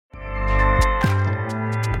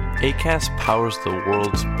Acast powers the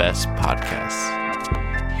world's best podcasts.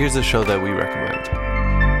 Here's a show that we recommend.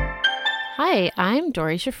 Hi, I'm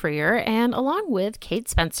Dory Shafrier, and along with Kate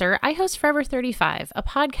Spencer, I host Forever 35, a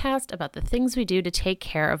podcast about the things we do to take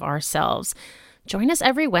care of ourselves. Join us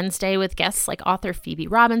every Wednesday with guests like author Phoebe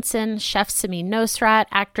Robinson, chef Samin Nosrat,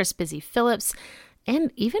 actress Busy Phillips,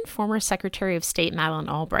 and even former Secretary of State Madeleine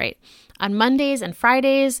Albright. On Mondays and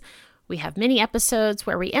Fridays, we have mini episodes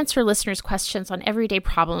where we answer listeners' questions on everyday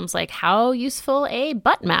problems like how useful a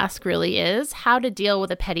butt mask really is, how to deal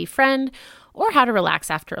with a petty friend, or how to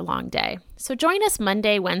relax after a long day. So join us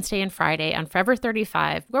Monday, Wednesday, and Friday on Forever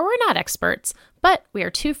 35, where we're not experts, but we are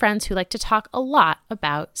two friends who like to talk a lot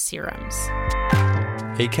about serums.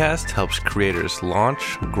 Acast helps creators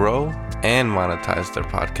launch, grow, and monetize their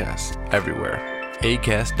podcasts everywhere.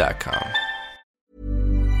 Acast.com.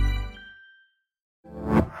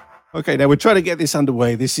 Okay, now we're trying to get this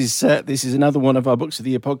underway. This is another one of our Books of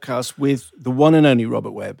the Year podcasts with the one and only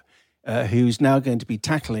Robert Webb, who's now going to be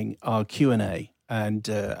tackling our Q&A. And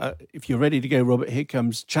if you're ready to go, Robert, here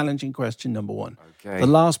comes challenging question number one. Okay. The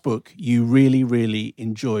last book you really, really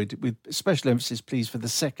enjoyed, with special emphasis, please, for the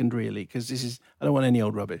second, really, because I don't want any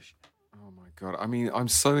old rubbish. Oh my God! I mean, I'm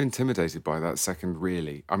so intimidated by that second.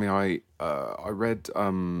 Really, I mean, I read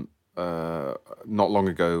not long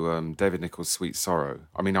ago David Nicholls' Sweet Sorrow.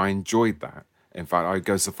 I mean, I enjoyed that. In fact, I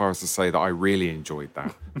go so far as to say that I really enjoyed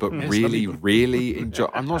that. But really enjoyed...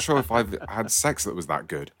 I'm not sure if I've had sex that was that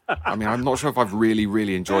good. I mean, I'm not sure if I've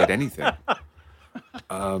really enjoyed anything.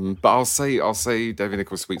 But I'll say David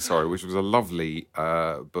Nicholls' Sweet Sorrow, which was a lovely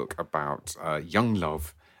book about young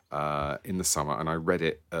love in the summer. And I read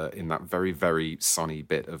it in that very, very sunny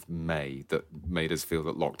bit of May that made us feel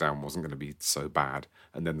that lockdown wasn't going to be so bad.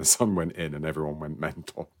 And then the sun went in and everyone went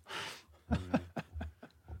mental.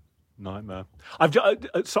 Nightmare.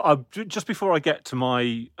 Just before I get to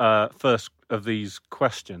my first of these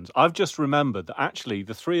questions, I've just remembered that actually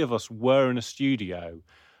the three of us were in a studio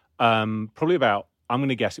probably about, I'm going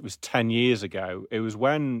to guess it was 10 years ago. It was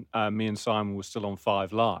when me and Simon were still on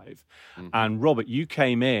 5 Live. Mm-hmm. And Robert, you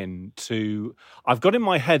came in to... I've got in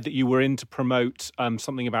my head that you were in to promote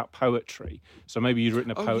something about poetry. So maybe you'd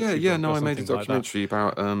written a poetry book. No, I made a documentary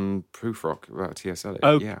about Proofrock, about T.S. Eliot.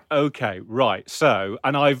 Oh, yeah. Okay, right. So,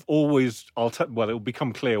 and I've always... it'll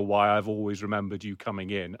become clear why I've always remembered you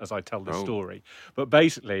coming in as I tell the story. But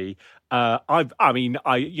basically...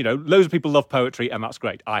 loads of people love poetry, and that's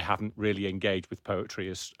great. I haven't really engaged with poetry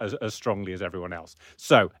as strongly as everyone else.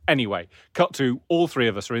 So anyway, cut to all three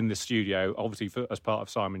of us are in this studio, obviously as part of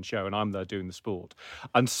Simon's show, and I'm there doing the sport.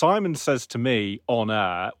 And Simon says to me on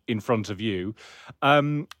air in front of you,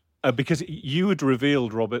 because you had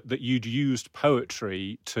revealed, Robert, that you'd used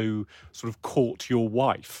poetry to sort of court your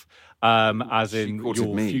wife, as in your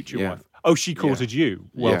future wife. Oh, she courted you.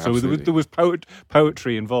 Well, so there was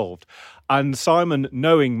poetry involved. And Simon,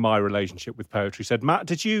 knowing my relationship with poetry, said, "Matt,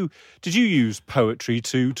 did you use poetry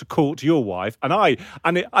to court your wife?" And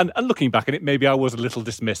looking back on it, maybe I was a little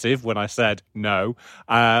dismissive when I said no,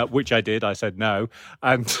 which I did. I said no,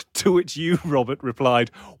 and to which you, Robert,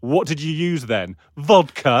 replied, "What did you use then?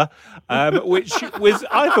 Vodka," which was,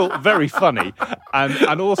 I thought, very funny,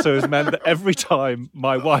 and also has meant that every time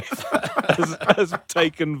my wife has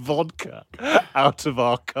taken vodka out of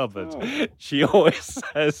our cupboard, she always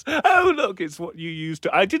says, "Oh, look, it's what you used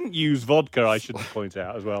to..." I didn't use vodka, I should point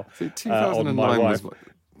out as well. See,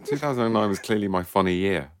 2009 was clearly my funny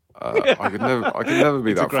year. I could never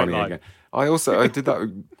be that funny again. I did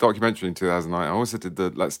that documentary in 2009. I also did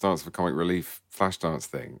the Let's Dance for Comic Relief Flashdance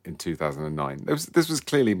thing in 2009. This was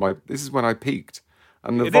clearly this is when I peaked.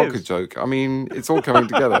 And the vodka joke, I mean, it's all coming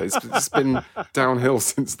together. It's been downhill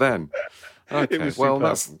since then. Okay, that's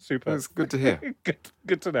super. That's good to hear.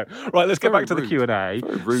 Good to know. Right, let's get back to the Q&A. Very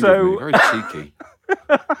rude of me, very cheeky.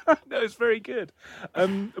 No, it's very good.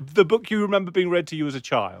 The book you remember being read to you as a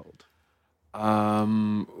child?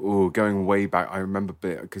 Going way back, I remember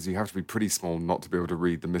because you have to be pretty small not to be able to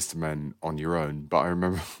read the Mr. Men on your own. But I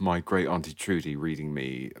remember my great auntie Trudy reading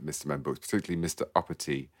me Mr. Men books, particularly Mr.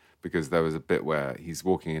 Uppity, because there was a bit where he's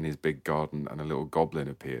walking in his big garden and a little goblin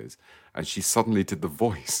appears, and she suddenly did the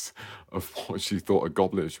voice of what she thought a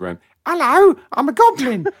goblin. She went, "Hello, I'm a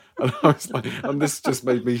goblin," and I was like, and this just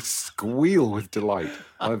made me squeal with delight.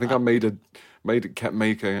 And I think I kept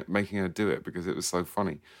making her do it because it was so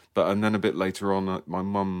funny. And then a bit later on, my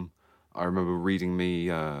mum, I remember reading me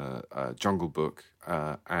Jungle Book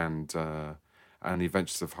and The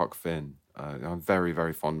Adventures of Huck Finn. I have very,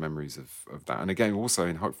 very fond memories of that. And again, also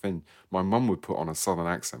in Huck Finn, my mum would put on a southern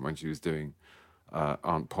accent when she was doing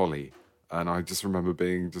Aunt Polly. And I just remember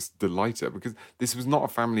being just delighted because this was not a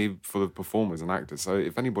family full of performers and actors. So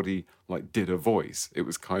if anybody like did a voice, it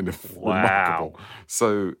was kind of remarkable.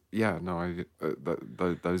 So yeah, no,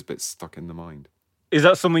 those bits stuck in the mind. Is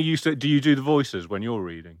that something you do? You do the voices when you're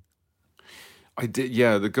reading? I did.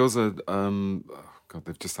 Yeah, the girls are. God,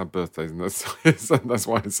 they've just had birthdays, and that's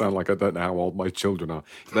why I sound like I don't know how old my children are.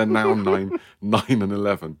 They're now 9 and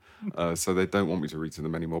 11, so they don't want me to read to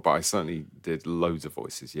them anymore. But I certainly did loads of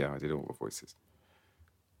voices. Yeah, I did all the voices.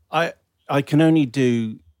 I can only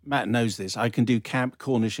do. Matt knows this. I can do Camp,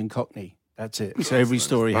 Cornish, and Cockney. That's it. So every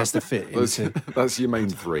story has to fit into. That's your main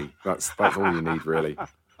three. That's all you need, really.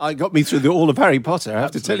 I got me through all of Harry Potter, I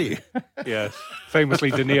have to tell you. Yes. Famously,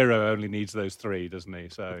 De Niro only needs those three, doesn't he?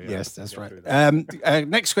 So yes, that's right.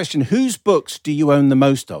 Next question. Whose books do you own the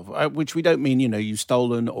most of? Which we don't mean, you've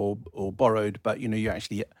stolen or borrowed, but, you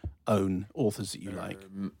actually own authors that you like.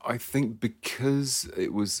 I think because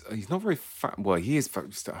he's not very well, he is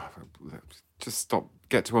just stop,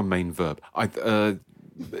 get to a main verb.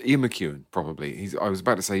 Ian McEwan, probably. I was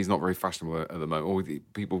about to say he's not very fashionable at the moment, or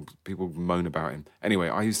people moan about him. Anyway,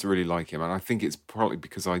 I used to really like him, and I think it's probably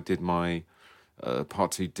because I did my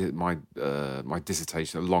my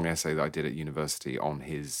dissertation, a long essay that I did at university on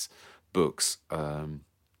his books.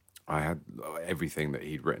 I had everything that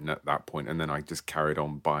he'd written at that point, and then I just carried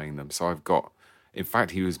on buying them. So I've got, in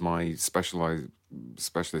fact, he was my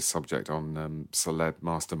specialist subject on Celeb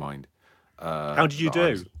Mastermind. How did you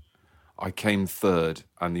do? I came third,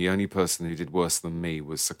 and the only person who did worse than me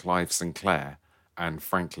was Sir Clive Sinclair. And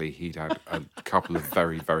frankly, he'd had a couple of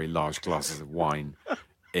very, very large glasses of wine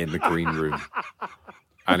in the green room.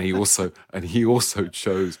 And he also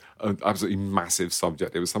chose an absolutely massive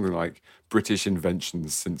subject. It was something like British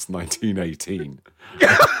inventions since 1918.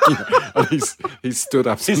 And he stood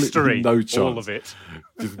absolutely history, no chance. All of it.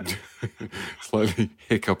 Slowly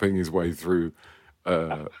hiccuping his way through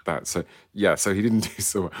that. So he didn't do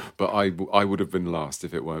so well. But I would have been last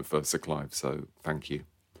if it weren't for Sir Clive. So thank you.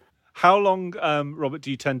 How long, Robert,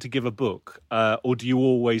 do you tend to give a book, or do you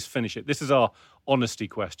always finish it? This is our honesty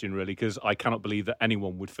question, really, because I cannot believe that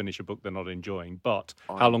anyone would finish a book they're not enjoying. But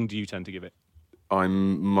how long do you tend to give it?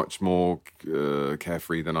 I'm much more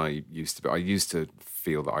carefree than I used to be. I used to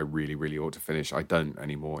feel that I really, really ought to finish. I don't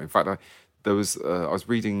anymore. In fact, I was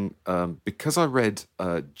reading, because I read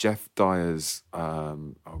Jeff Dyer's, I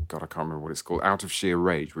can't remember what it's called, Out of Sheer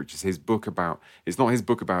Rage, which is his book about, it's not his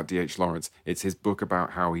book about D.H. Lawrence, it's his book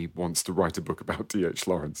about how he wants to write a book about D.H.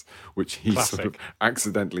 Lawrence, which he sort of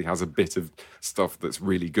accidentally has a bit of stuff that's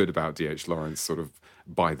really good about D.H. Lawrence, sort of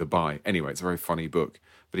by the by. Anyway, it's a very funny book.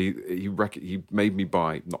 But he made me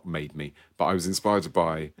buy, not made me, but I was inspired to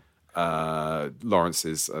buy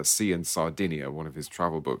Lawrence's Sea and Sardinia, one of his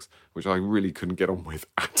travel books, which I really couldn't get on with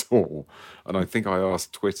at all. And I think I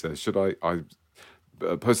asked Twitter, should I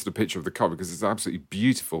posted a picture of the cover because it's an absolutely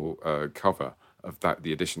beautiful cover of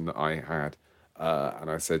the edition that I had. And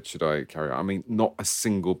I said, should I carry on? I mean, not a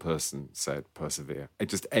single person said persevere.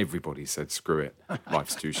 Everybody said, screw it,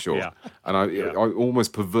 life's too short. Yeah. And I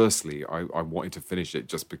almost perversely, I wanted to finish it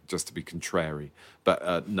just to be contrary.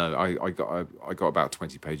 But no, I got about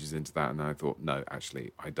 20 pages into that, and I thought, no,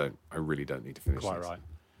 actually, I really don't need to finish Quite this. right.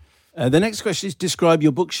 The next question is describe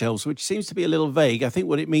your bookshelves, which seems to be a little vague. I think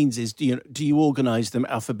what it means is, do you organise them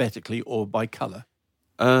alphabetically or by colour?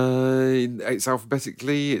 It's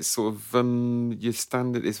alphabetically. It's sort of your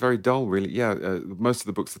standard. It's very dull, really. Yeah, most of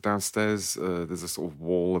the books are downstairs. There's a sort of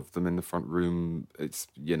wall of them in the front room. It's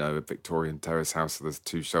a Victorian terrace house. So there's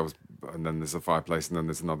two shelves, and then there's a fireplace, and then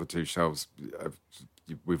there's another two shelves.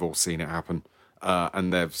 We've all seen it happen.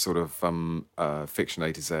 And they're sort of fiction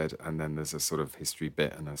A to Z, and then there's a sort of history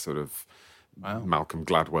bit and a sort of Malcolm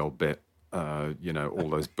Gladwell bit. All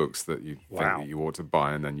those books that you think that you ought to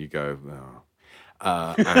buy, and then you go, oh.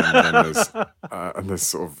 And then there's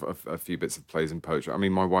sort of a few bits of plays and poetry. I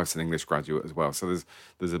mean, my wife's an English graduate as well, so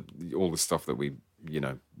there's all the stuff that we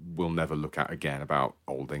will never look at again about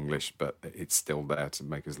Old English, but it's still there to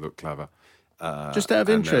make us look clever. Just out of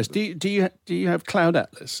interest, do you have Cloud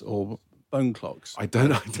Atlas or Bone Clocks? I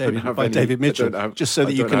don't have by any, David Mitchell, just so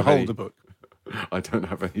that you can hold the book. I don't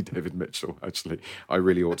have any David Mitchell, actually. I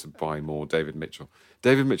really ought to buy more David Mitchell.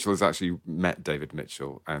 David Mitchell has actually met David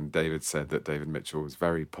Mitchell, and David said that David Mitchell was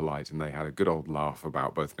very polite, and they had a good old laugh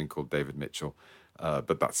about both being called David Mitchell,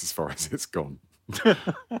 but that's as far as it's gone.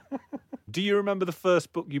 Do you remember the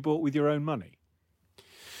first book you bought with your own money?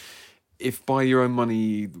 If by your own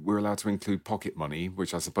money we're allowed to include pocket money,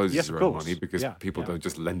 which I suppose is your own money because people don't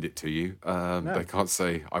just lend it to you. They can't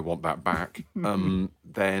say, I want that back.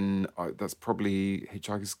 Then that's probably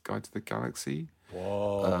Hitchhiker's Guide to the Galaxy.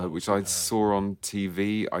 which I saw on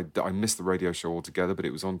TV. I missed the radio show altogether, but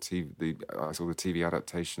it was on TV. I saw the TV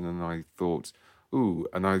adaptation, and I thought, ooh,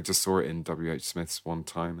 and I just saw it in W.H. Smith's one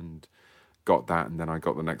time and got that, and then I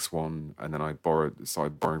got the next one, and then I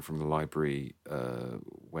started borrowing from the library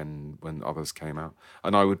when others came out,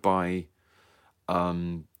 and I would buy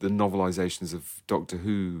the novelizations of Doctor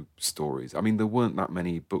Who stories. I mean, there weren't that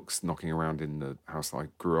many books knocking around in the house that I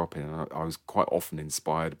grew up in. I was quite often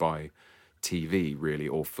inspired by TV, really,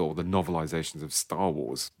 or for the novelizations of Star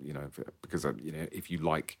Wars. Because if you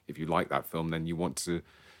like that film, then you want to,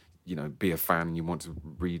 be a fan, and you want to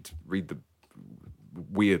read the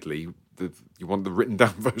weirdly. You want the written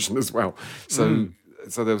down version as well. So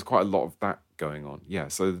there was quite a lot of that going on. Yeah.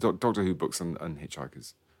 So the Doctor Who books and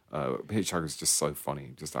Hitchhikers. Hitchhiker's just so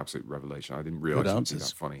funny, just absolute revelation. I didn't realize it would be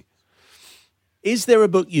that funny. Is there a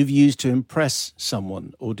book you've used to impress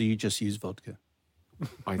someone, or do you just use vodka?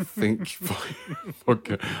 I think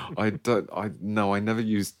vodka. I never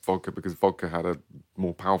used vodka because vodka had a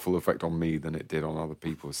more powerful effect on me than it did on other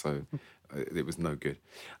people. So it was no good.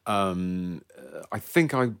 I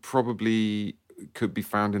think I probably could be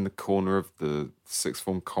found in the corner of the sixth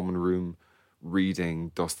form common room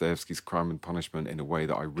reading Dostoevsky's Crime and Punishment in a way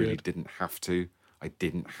that I really didn't have to. I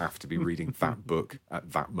didn't have to be reading that book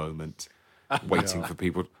at that moment, waiting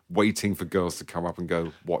for girls to come up and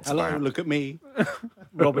go, "What's Hello, that? Look at me."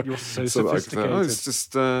 Robert, you're so sophisticated. It's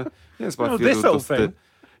just it's by this whole thing.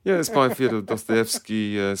 Yeah, it's by Fyodor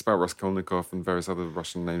Dostoevsky. It's about Raskolnikov and various other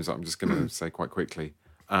Russian names that I'm just going to say quite quickly.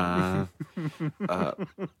 I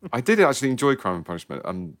did actually enjoy Crime and Punishment,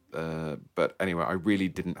 but anyway, I really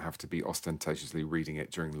didn't have to be ostentatiously reading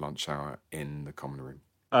it during the lunch hour in the common room.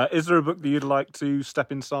 Is there a book that you'd like to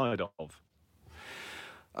step inside of?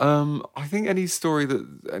 I think any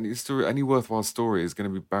worthwhile story is going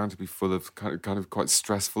to be bound to be full of kind of quite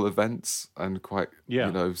stressful events and quite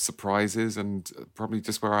surprises, and probably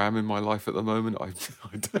just where I am in my life at the moment. I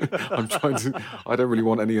don't really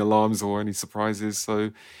want any alarms or any surprises.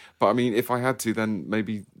 So, but I mean, if I had to, then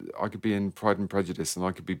maybe I could be in Pride and Prejudice, and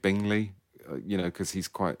I could be Bingley, because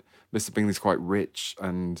Mr. Bingley's quite rich,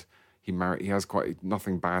 and he has quite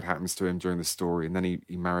nothing bad happens to him during the story, and then he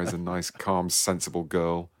marries a nice, calm, sensible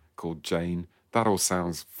girl called Jane. That all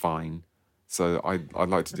sounds fine, so I'd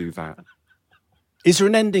like to do that. Is there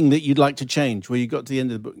an ending that you'd like to change, where you got to the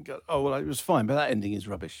end of the book and go, "Oh well, it was fine, but that ending is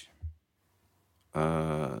rubbish"?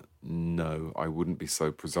 No, I wouldn't be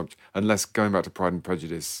so presumptuous. Unless, going back to Pride and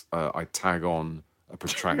Prejudice, I tag on a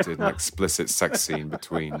protracted and explicit sex scene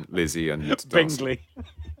between Lizzie and Bingley.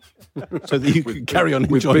 So that you can carry on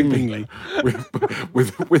enjoying Bingley.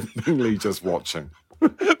 With Bingley just watching.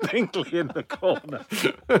 Bingley in the corner.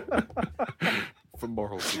 For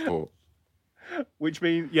moral support. Which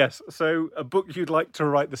means, yes, so a book you'd like to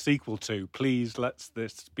write the sequel to. Please, let's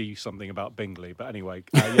this be something about Bingley. But anyway,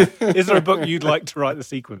 is there a book you'd like to write the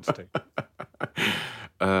sequence to?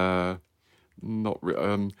 Not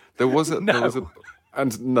really. There was a...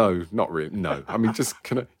 And no, not really. No. I mean, just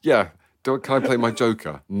can I play my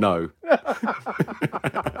Joker? No.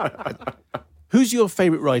 Who's your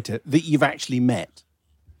favourite writer that you've actually met?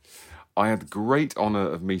 I had the great honour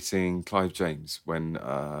of meeting Clive James when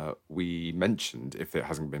we mentioned, if it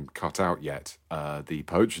hasn't been cut out yet, the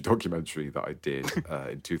poetry documentary that I did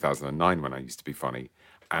in 2009 when I used to be funny.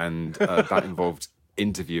 And that involved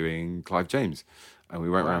interviewing Clive James. And we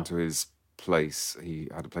went round to his place. He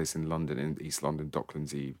had a place in London, in East London,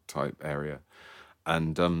 Docklandsy type area.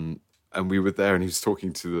 And we were there, and he was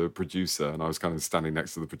talking to the producer, and I was kind of standing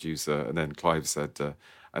next to the producer, and then Clive said,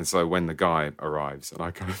 and so when the guy arrives, and I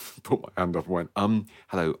kind of put my hand up and went,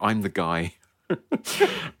 hello, I'm the guy.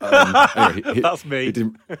 Anyway, that's me.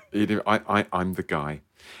 I'm the guy.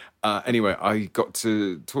 Anyway, I got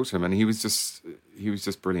to talk to him, and he was just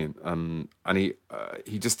brilliant. And he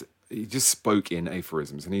just spoke in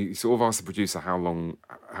aphorisms, and he sort of asked the producer how long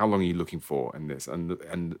are you looking for in this, and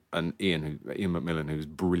Ian McMillan, who's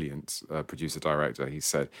brilliant producer director, he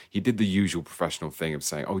said he did the usual professional thing of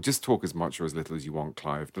saying, "Oh, just talk as much or as little as you want,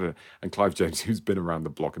 Clive." And Clive James, who's been around the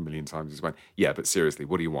block a million times, just went, "Yeah, but seriously,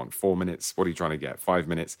 what do you want? 4 minutes? What are you trying to get? 5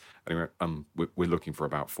 minutes?" And he went, we're looking for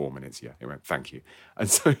about 4 minutes. Yeah. He went, "Thank you." And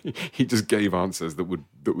so he just gave answers that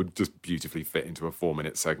would just beautifully fit into a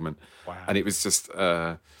 4-minute segment. Wow. And it was just.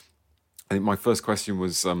 I think my first question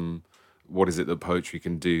was, what is it that poetry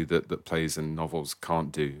can do that plays and novels can't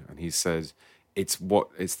do? And he said, it's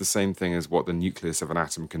the same thing as what the nucleus of an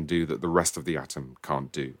atom can do that the rest of the atom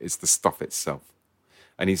can't do. It's the stuff itself.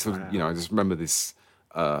 And he sort of, I just remember this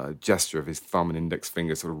gesture of his thumb and index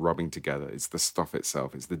finger sort of rubbing together. It's the stuff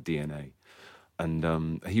itself. It's the DNA.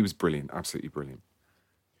 And he was brilliant, absolutely brilliant.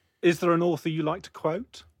 Is there an author you like to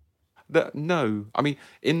quote? No, I mean,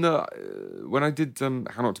 when I did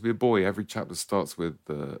How Not to Be a Boy, every chapter starts with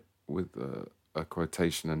a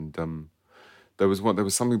quotation, and there was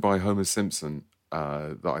something by Homer Simpson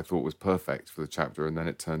that I thought was perfect for the chapter, and then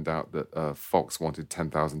it turned out that Fox wanted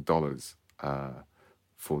 $10,000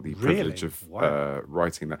 for the privilege of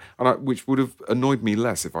writing that, which would have annoyed me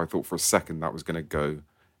less if I thought for a second that was going to go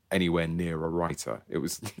anywhere near a writer. It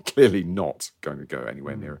was clearly not going to go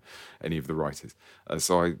anywhere near any of the writers.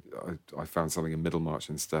 So I found something in Middlemarch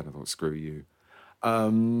instead. I thought, screw you.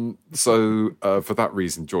 So for that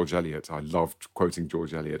reason, George Eliot. I loved quoting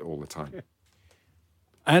George Eliot all the time.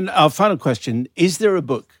 And our final question, is there a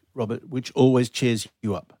book, Robert, which always cheers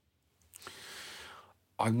you up?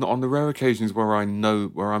 I'm not, on the rare occasions where I'm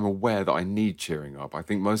aware that I need cheering up. I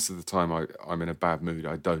think most of the time I'm in a bad mood.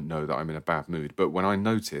 I don't know that I'm in a bad mood. But when I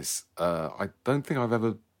notice, I don't think I've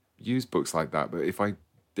ever used books like that. But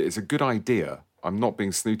it's a good idea. I'm not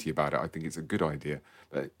being snooty about it. I think it's a good idea.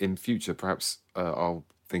 But in future, perhaps I'll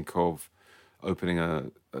think of opening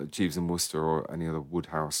a Jeeves and Wooster or any other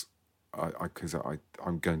Woodhouse, because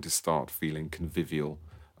I'm going to start feeling convivial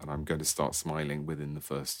and I'm going to start smiling within the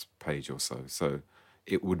first page or so. So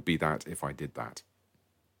it would be that if I did that.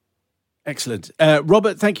 Excellent.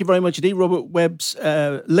 Robert, thank you very much indeed. Robert Webb's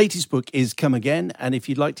latest book is Come Again, and if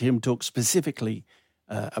you'd like to hear him talk specifically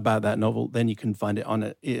about that novel, then you can find it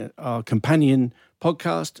on our companion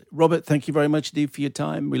podcast. Robert, thank you very much indeed for your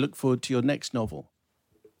time. We look forward to your next novel.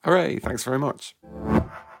 Hooray, thanks very much.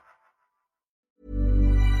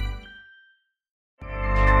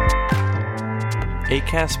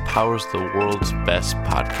 Acast powers the world's best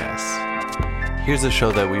podcasts. Here's a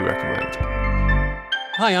show that we recommend.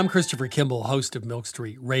 Hi, I'm Christopher Kimball, host of Milk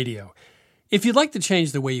Street Radio. If you'd like to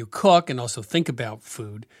change the way you cook and also think about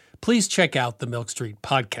food, please check out the Milk Street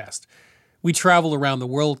podcast. We travel around the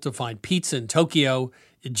world to find pizza in Tokyo,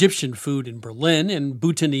 Egyptian food in Berlin, and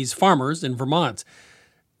Bhutanese farmers in Vermont.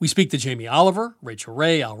 We speak to Jamie Oliver, Rachel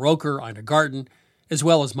Ray, Al Roker, Ina Garten, as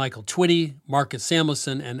well as Michael Twitty, Marcus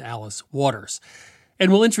Samuelson, and Alice Waters.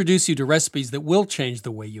 And we'll introduce you to recipes that will change the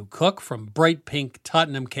way you cook, from bright pink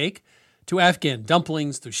Tottenham cake to Afghan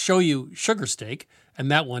dumplings to shoyu sugar steak, and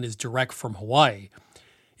that one is direct from Hawaii.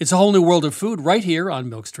 It's a whole new world of food right here on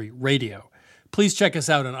Milk Street Radio. Please check us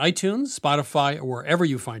out on iTunes, Spotify, or wherever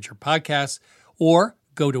you find your podcasts, or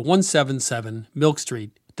go to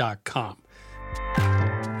 177milkstreet.com.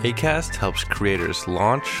 Acast helps creators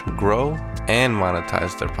launch, grow, and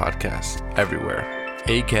monetize their podcasts everywhere.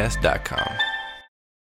 Acast.com.